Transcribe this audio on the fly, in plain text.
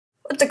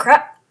the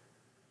crap?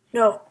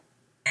 No.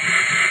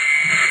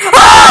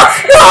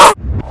 Ah! No!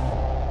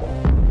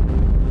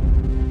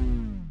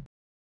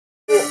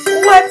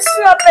 What's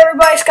up,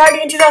 everybody?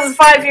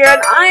 GiganDoesGames here,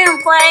 and I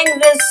am playing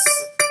this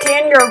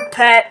Can Your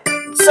Pet.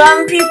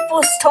 Some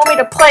people told me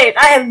to play it.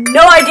 I have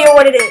no idea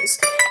what it is.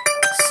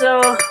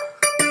 So, I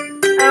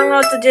don't know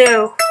what to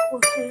do.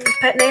 What's his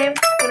pet name?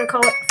 I'm gonna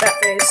call it Fat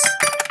Face.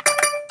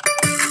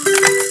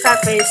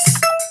 Fat Face.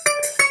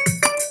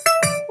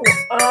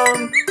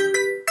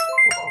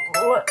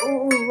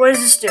 What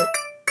does this do?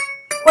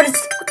 What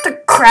the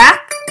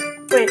crap?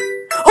 Wait.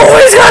 Oh,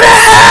 he's got a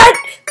hat!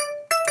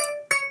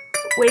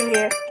 Wait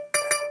here.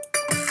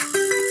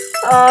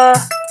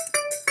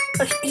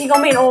 He's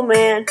gonna be an old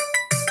man.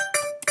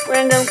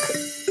 Random.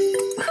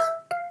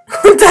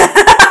 What the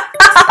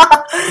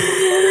hell?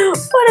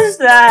 What is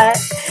that?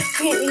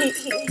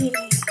 He's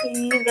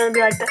gonna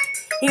be like that.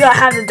 He gotta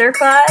have the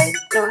dirt eyes.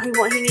 No, he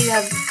need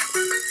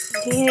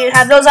to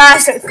have those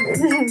eyes.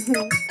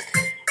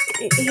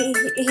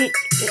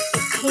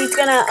 He's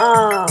gonna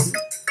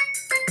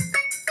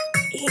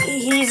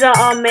he's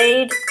a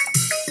maid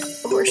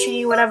or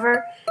she,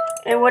 whatever.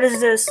 And what is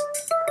this?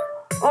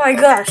 Oh my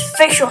gosh,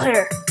 facial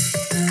hair.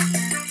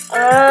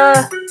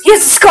 He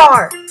has a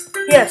scar.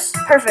 Yes,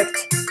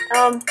 perfect.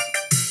 What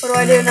do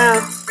I do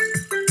now?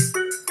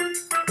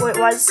 Wait,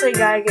 why does it say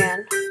guy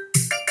again?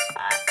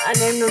 I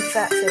named him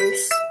Fat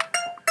Face.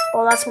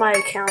 Well, that's my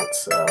account,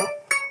 so.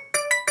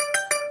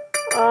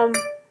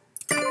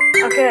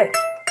 Okay.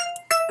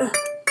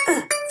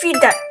 Feed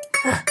that.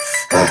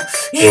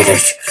 Eat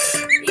it.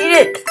 Eat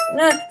it.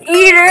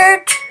 Eat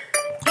it.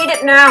 Eat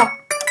it now.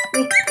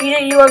 Eat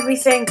it, you ugly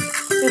thing.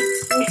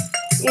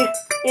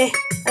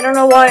 I don't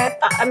know why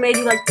I made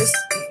you like this.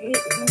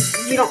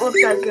 You don't look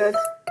that good.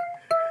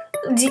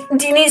 Do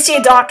you need to see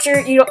a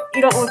doctor? You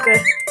don't look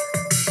good.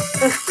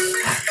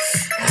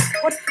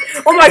 What?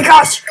 Oh my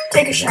gosh!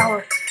 Take a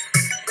shower.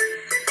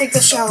 Take the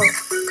shower.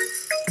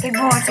 Big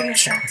boy, take a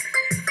shower.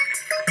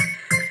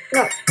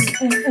 No,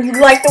 you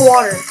like the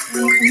water.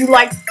 You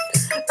like.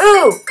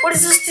 Ooh, what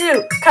does this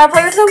do? Can I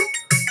play with him?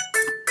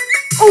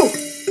 Oh,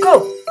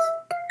 go.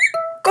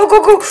 Go,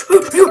 go, go!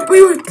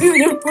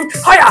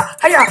 Hiya!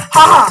 Hiya! Ha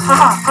ha! Ha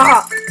ha! Ha ha!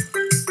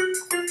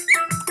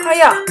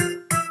 Hiya!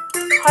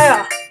 Hiya!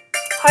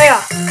 Hiya!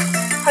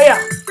 Hiya!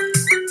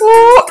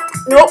 Oh!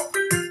 Nope!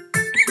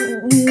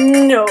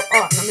 No!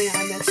 Oh, man, I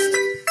missed.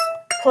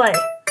 Play.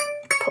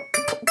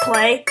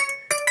 Play.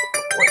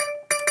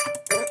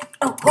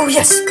 Oh,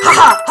 yes! Ha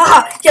ha! Ha ha!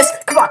 Yes!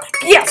 Come on!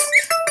 Yes!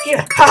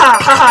 Yeah! Ha ha!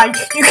 Ha ha!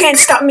 You can't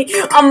stop me!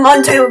 I'm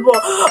untamable!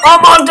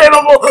 I'm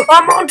untamable!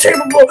 I'm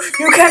untamable!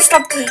 You can't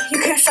stop me!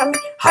 You can't stop me!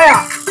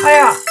 Hiya!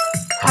 Hiya!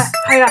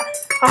 Hiya!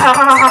 Ha ha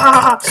ha ha ha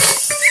ha!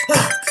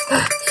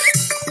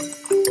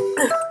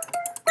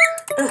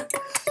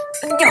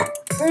 No!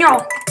 No!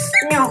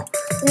 No!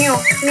 No!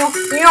 No!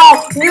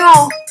 No!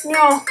 No!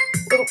 No!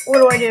 What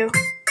do I do?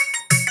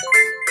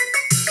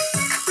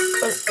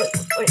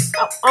 Wait.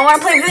 I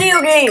want to play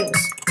video games!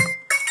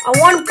 I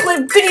want to play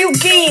video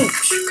games!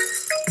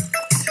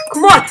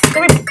 Come on!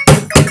 Let me...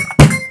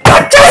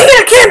 God dang it! I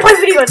can't play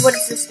video games! What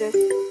does this do?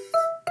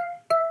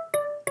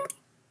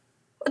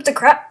 What the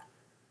crap?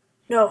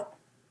 No.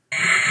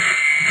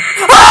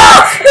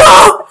 Ah!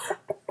 No!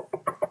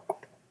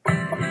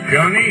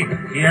 Johnny?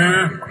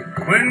 Yeah?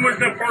 When was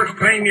the first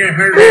time you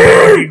heard a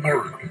naughty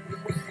word?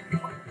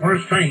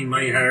 First time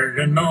I heard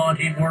a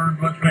naughty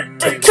word was when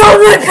They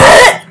killed my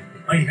pet!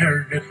 I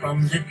heard it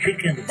from the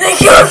chicken. They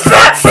killed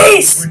Fat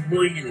Face!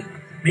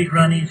 Me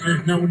granny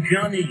says no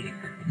Johnny.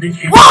 The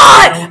chicken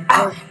What?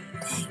 First.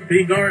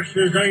 Big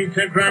horse's eyes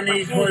to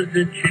granny's was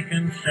the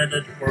chicken said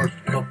it first.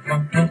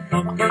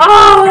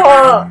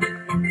 Oh!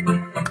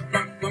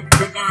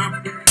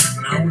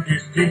 Now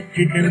this is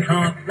chicken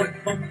talk.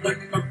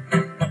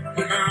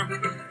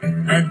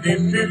 And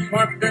this is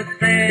what they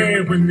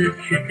say when the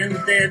chicken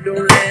said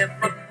ole.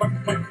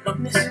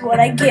 This is what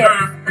I get.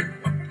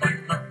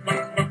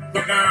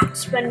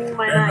 Spending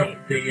my night.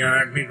 The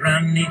yard, me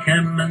granny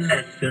came and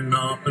lesson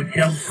off the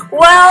shelf.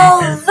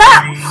 Well,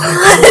 that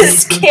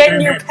was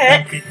Can Your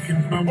Pet.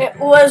 It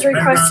was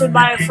requested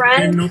by a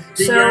friend,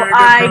 so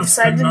I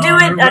decided to do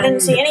it. I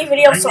didn't see any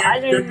video, so I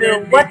didn't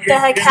know what the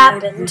heck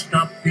happened.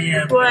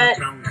 But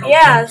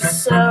yeah,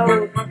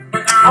 so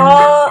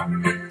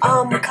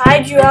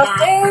kaiju out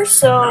there,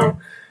 so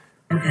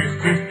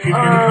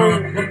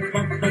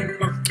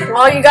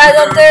all you guys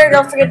out there,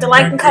 don't forget to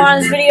like and comment on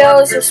this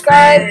video,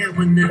 subscribe,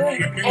 and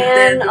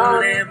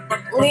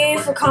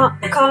leave a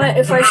comment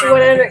if I should,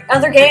 what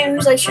other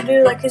games I should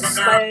do. Like, this is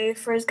my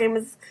first game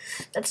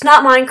that's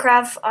not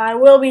Minecraft. I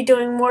will be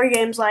doing more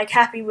games like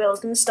Happy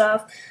Wheels and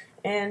stuff,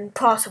 and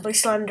possibly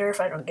Slender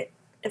if I don't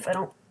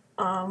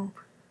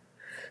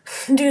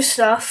do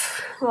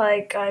stuff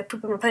like I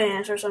poop in my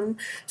pants or something.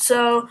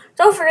 So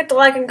don't forget to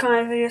like and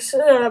comment videos.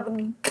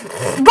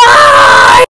 Bye!